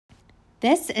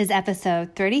This is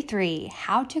episode 33,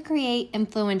 How to Create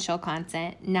Influential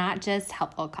Content, Not Just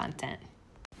Helpful Content.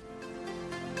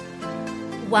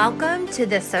 Welcome to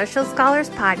the Social Scholars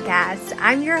Podcast.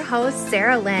 I'm your host,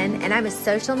 Sarah Lynn, and I'm a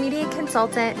social media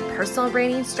consultant, personal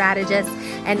branding strategist,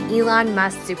 and Elon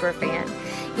Musk superfan.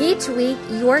 Each week,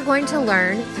 you're going to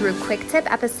learn through quick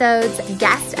tip episodes,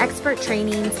 guest expert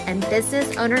trainings, and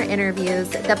business owner interviews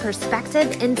the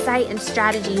perspective, insight, and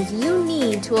strategies you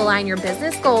need to align your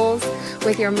business goals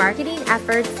with your marketing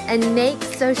efforts and make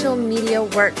social media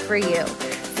work for you.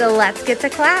 So let's get to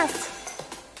class.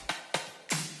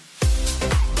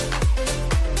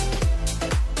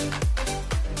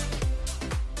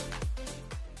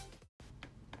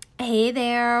 Hey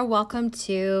there, welcome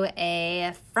to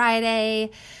a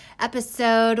Friday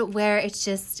episode where it's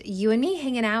just you and me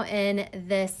hanging out in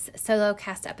this solo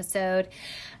cast episode.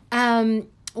 What I'm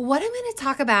going to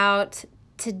talk about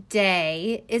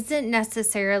today isn't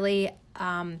necessarily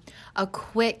a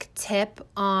quick tip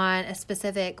on a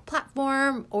specific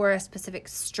platform or a specific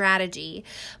strategy,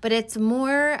 but it's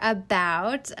more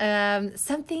about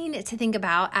something to think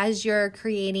about as you're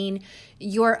creating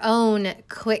your own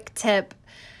quick tip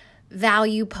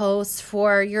value posts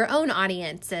for your own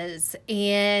audiences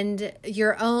and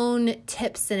your own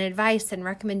tips and advice and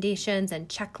recommendations and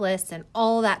checklists and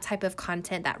all that type of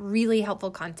content, that really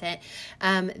helpful content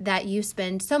that you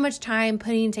spend so much time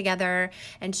putting together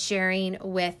and sharing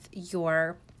with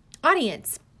your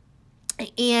audience.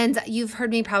 And you've heard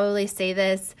me probably say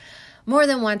this more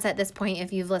than once at this point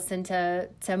if you've listened to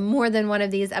more than one of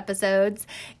these episodes.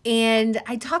 And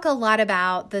I talk a lot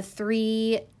about the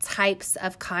three types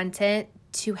of content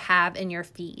to have in your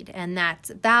feed. And that's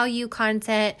value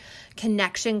content,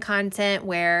 connection content,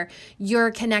 where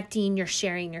you're connecting, you're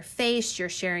sharing your face, you're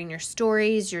sharing your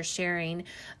stories, you're sharing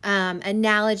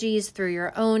analogies through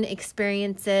your own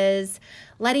experiences,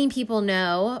 letting people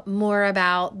know more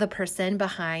about the person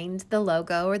behind the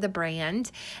logo or the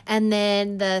brand. And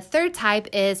then the third type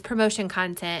is promotion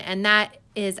content, and that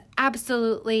is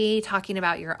absolutely talking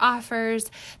about your offers.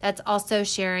 That's also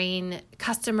sharing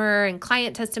customer and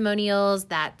client testimonials.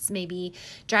 That's maybe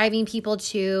driving people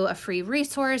to a free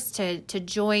resource to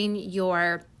join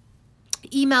your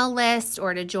email list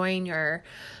or to join your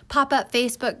pop-up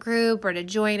Facebook group or to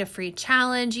join a free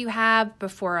challenge you have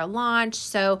before a launch.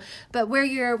 So, but where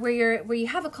you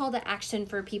have a call to action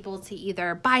for people to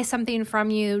either buy something from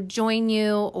you, join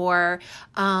you, or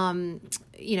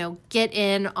get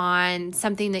in on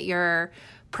something that you're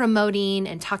promoting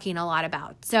and talking a lot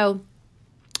about. So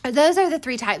those are the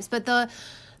three types. But the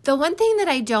one thing that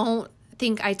I don't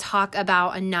think I talk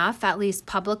about enough, at least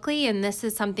publicly, and this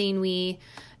is something we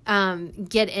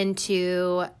get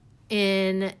into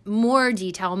in more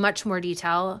detail, much more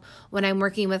detail, when I'm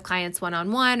working with clients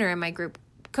one-on-one or in my group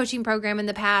coaching program in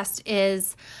the past,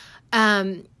 is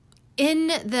in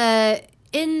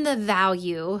the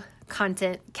value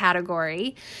content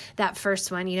category, that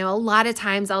first one. A lot of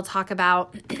times I'll talk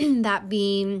about that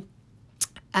being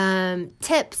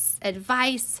tips,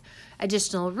 advice,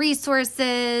 additional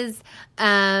resources,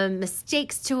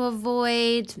 mistakes to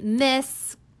avoid,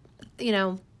 myths,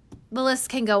 the list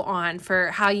can go on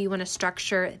for how you want to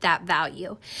structure that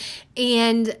value.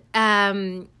 And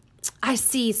I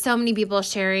see so many people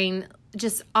sharing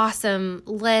just awesome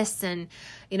lists, and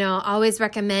always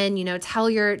recommend, tell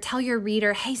your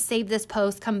reader, hey, save this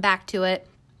post, come back to it.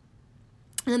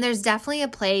 And there's definitely a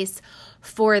place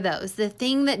for those. The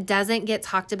thing that doesn't get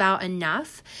talked about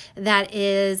enough that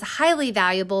is highly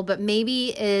valuable, but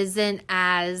maybe isn't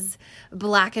as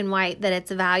black and white that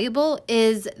it's valuable,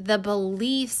 is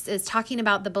talking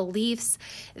about the beliefs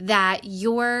that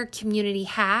your community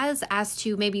has as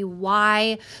to maybe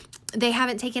why they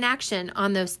haven't taken action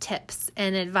on those tips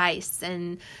and advice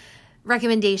and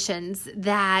recommendations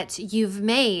that you've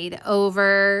made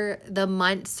over the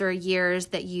months or years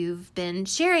that you've been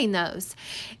sharing those.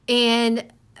 And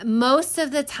most of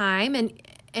the time,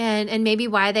 and maybe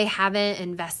why they haven't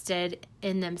invested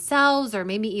in themselves, or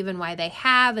maybe even why they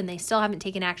have and they still haven't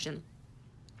taken action.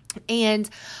 And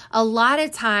a lot of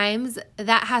times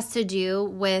that has to do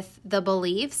with the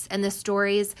beliefs and the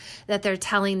stories that they're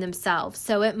telling themselves.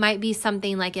 So it might be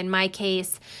something like, in my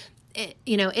case,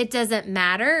 it doesn't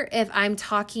matter if I'm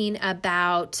talking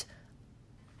about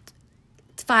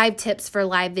 5 tips for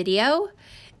live video,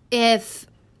 if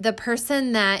the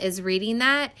person that is reading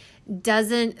that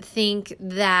doesn't think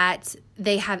that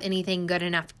they have anything good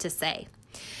enough to say.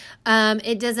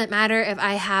 It doesn't matter if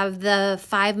I have the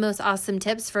 5 most awesome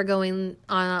tips for going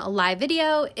on a live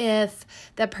video if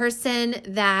the person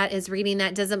that is reading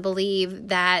that doesn't believe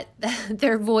that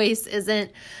their voice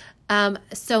isn't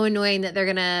so annoying that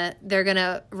they're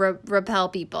gonna repel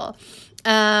people.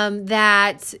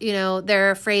 That,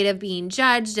 they're afraid of being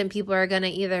judged, and people are going to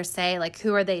either say, like,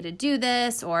 who are they to do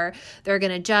this? Or they're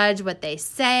going to judge what they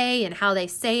say and how they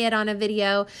say it on a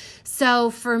video.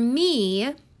 So for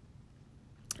me,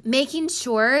 making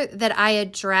sure that I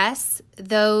address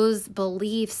those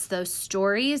beliefs, those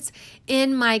stories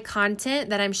in my content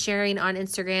that I'm sharing on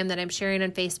Instagram, that I'm sharing on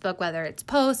Facebook, whether it's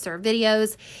posts or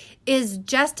videos, is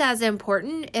just as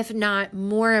important, if not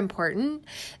more important,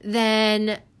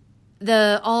 than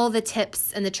all the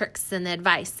tips and the tricks and the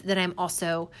advice that I'm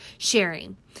also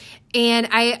sharing. And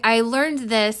I learned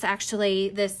this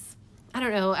this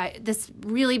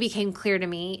really became clear to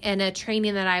me in a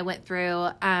training that I went through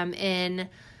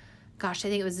I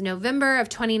think it was November of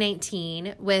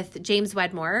 2019 with James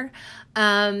Wedmore.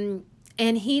 And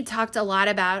he talked a lot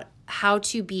about how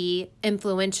to be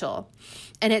influential.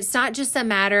 And it's not just a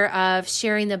matter of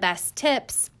sharing the best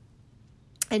tips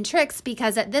and tricks,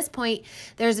 because at this point,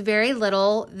 there's very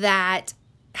little that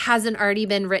hasn't already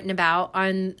been written about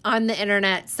on the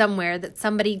internet somewhere that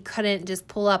somebody couldn't just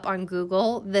pull up on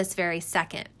Google this very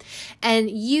second. And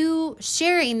you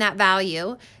sharing that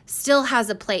value still has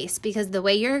a place, because the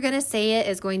way you're going to say it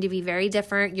is going to be very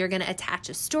different. You're going to attach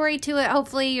a story to it.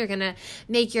 Hopefully you're going to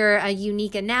make a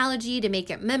unique analogy to make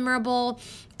it memorable.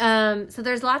 So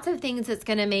there's lots of things that's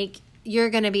going to make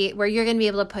you're going to be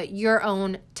able to put your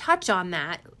own touch on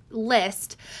that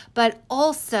list, but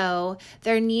also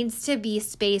there needs to be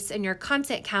space in your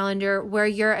content calendar where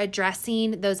you're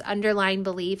addressing those underlying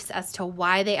beliefs as to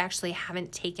why they actually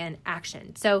haven't taken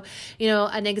action. So,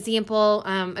 an example,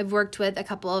 I've worked with a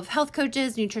couple of health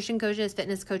coaches, nutrition coaches,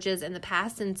 fitness coaches in the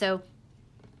past. And so,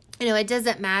 it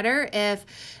doesn't matter if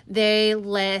they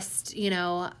list,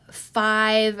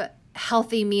 5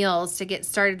 healthy meals to get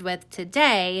started with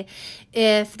today.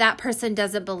 If that person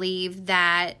doesn't believe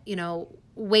that,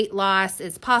 weight loss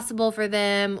is possible for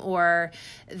them, or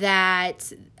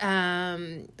that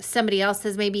somebody else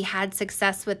has maybe had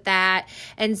success with that.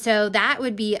 And so that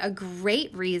would be a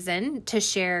great reason to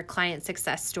share client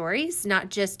success stories, not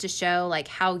just to show like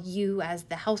how you as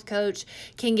the health coach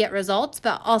can get results,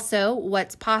 but also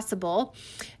what's possible.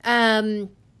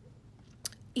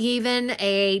 Even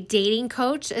a dating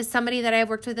coach is somebody that I've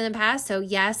worked with in the past. So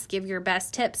yes, give your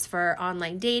best tips for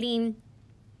online dating.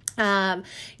 Makeup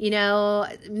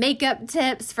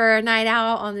tips for a night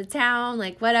out on the town,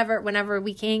 like whenever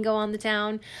we can go on the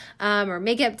town, or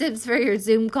makeup tips for your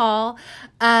Zoom call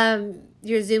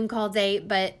date.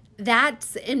 But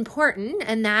that's important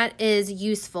and that is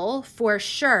useful for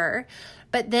sure.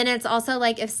 But then it's also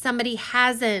like if somebody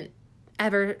hasn't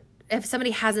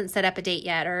set up a date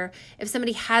yet, or if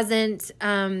somebody hasn't,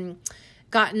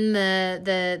 gotten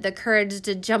the courage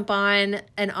to jump on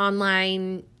an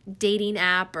online dating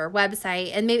app or website,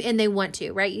 and they want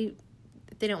to, right?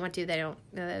 If they don't want to,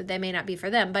 they may not be for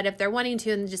them. But if they're wanting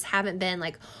to and just haven't been,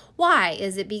 like, why?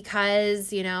 Is it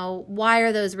because, why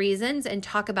are those reasons? And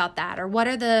talk about that. Or what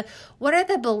are the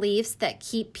beliefs that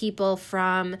keep people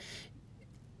from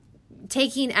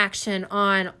taking action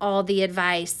on all the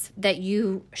advice that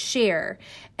you share?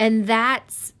 And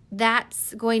that's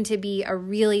going to be a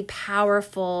really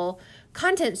powerful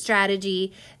content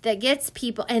strategy that gets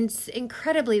people, and it's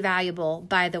incredibly valuable,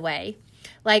 by the way.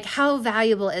 Like, how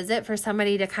valuable is it for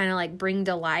somebody to kind of like bring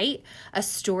to light a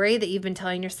story that you've been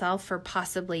telling yourself for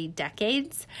possibly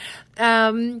decades,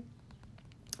 or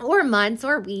months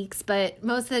or weeks, but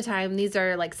most of the time these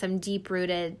are like some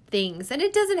deep-rooted things. And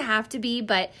it doesn't have to be,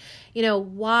 but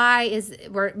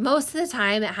most of the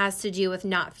time it has to do with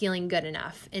not feeling good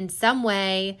enough in some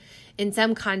way, in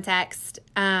some context,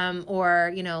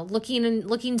 or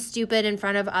looking stupid in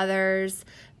front of others,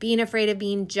 being afraid of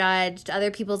being judged, other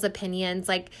people's opinions.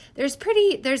 Like there's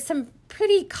some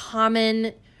pretty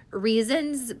common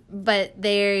reasons, but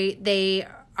they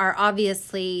are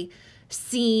obviously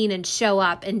seen and show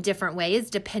up in different ways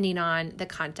depending on the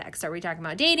context. Are we talking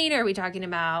about dating? Or are we talking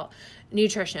about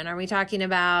nutrition? Are we talking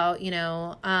about,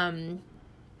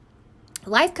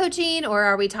 life coaching? Or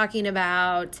are we talking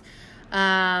about,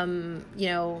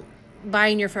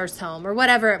 buying your first home, or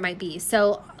whatever it might be?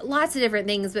 So lots of different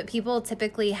things, but people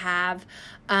typically have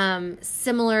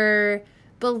similar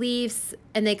beliefs,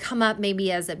 and they come up maybe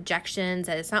as objections,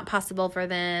 that it's not possible for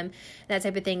them, that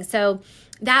type of thing. So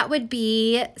that would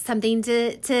be something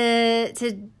to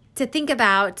think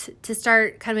about, to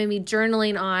start kind of maybe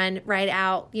journaling on, write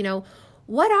out,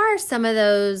 what are some of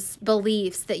those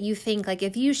beliefs that you think, like,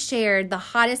 if you shared the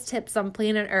hottest tips on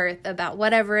planet Earth about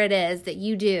whatever it is that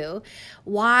you do,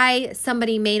 why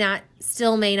somebody may not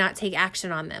take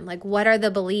action on them? Like, what are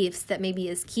the beliefs that maybe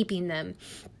is keeping them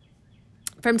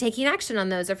taking action on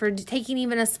those, or for taking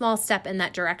even a small step in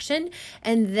that direction.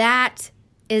 And that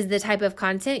is the type of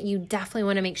content you definitely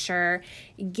want to make sure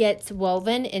gets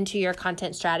woven into your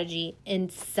content strategy in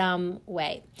some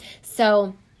way.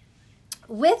 So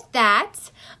with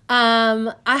that,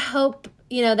 I hope,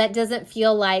 that doesn't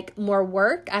feel like more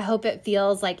work. I hope it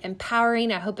feels like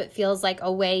empowering. I hope it feels like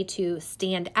a way to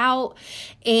stand out.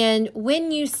 And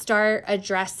when you start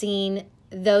addressing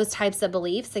those types of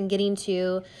beliefs and getting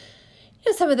to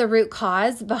some of the root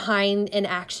cause behind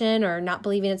inaction or not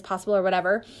believing it's possible or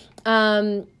whatever,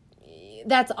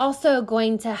 that's also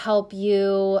going to help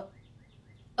you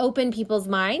open people's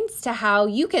minds to how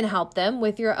you can help them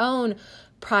with your own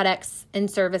products and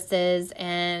services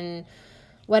and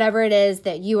whatever it is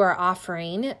that you are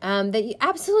offering, that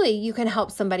absolutely you can help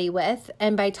somebody with.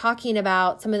 And by talking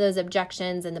about some of those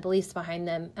objections and the beliefs behind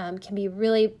them, can be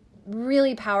really,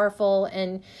 really powerful,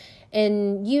 and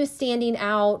you standing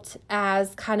out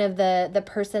as kind of the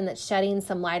person that's shedding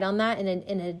some light on that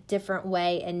in a different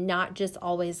way, and not just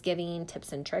always giving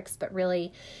tips and tricks, but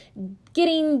really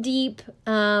getting deep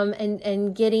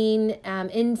and getting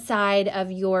inside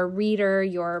of your reader,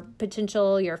 your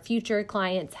future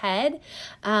client's head,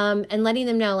 and letting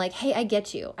them know like, hey, I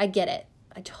get you. I get it.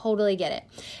 I totally get it.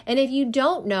 And if you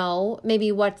don't know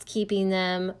maybe what's keeping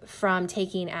them from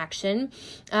taking action,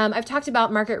 I've talked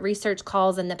about market research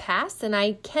calls in the past, and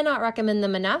I cannot recommend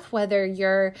them enough, whether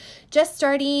you're just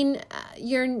starting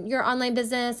your online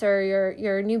business or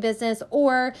your new business,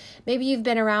 or maybe you've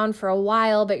been around for a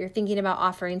while, but you're thinking about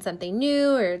offering something new,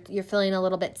 or you're feeling a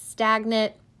little bit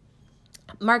stagnant.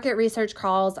 Market research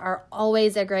calls are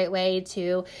always a great way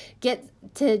to get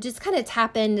to just kind of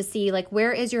tap in to see like,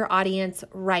 where is your audience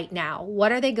right now?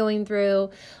 What are they going through?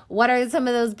 What are some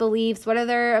of those beliefs? What are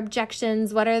their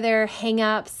objections? What are their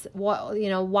hangups?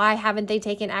 Why haven't they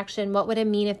taken action? What would it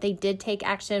mean if they did take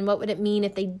action? What would it mean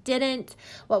if they didn't?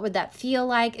 What would that feel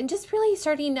like? And just really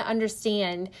starting to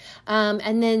understand.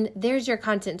 And then there's your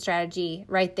content strategy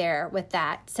right there with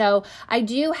that. So I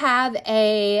do have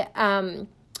a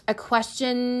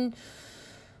question,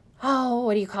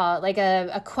 what do you call it? Like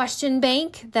a question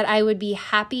bank that I would be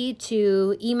happy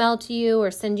to email to you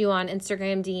or send you on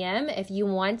Instagram DM. If you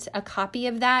want a copy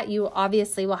of that, you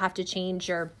obviously will have to change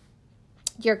your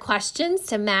questions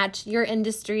to match your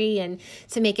industry and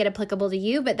to make it applicable to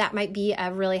you, but that might be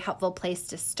a really helpful place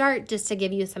to start, just to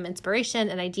give you some inspiration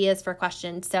and ideas for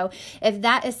questions. So if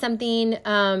that is something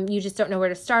you just don't know where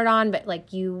to start on, but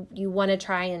like you want to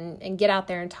try and get out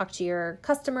there and talk to your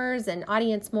customers and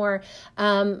audience more,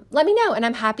 let me know, and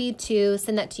I'm happy to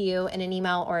send that to you in an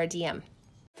email or a DM.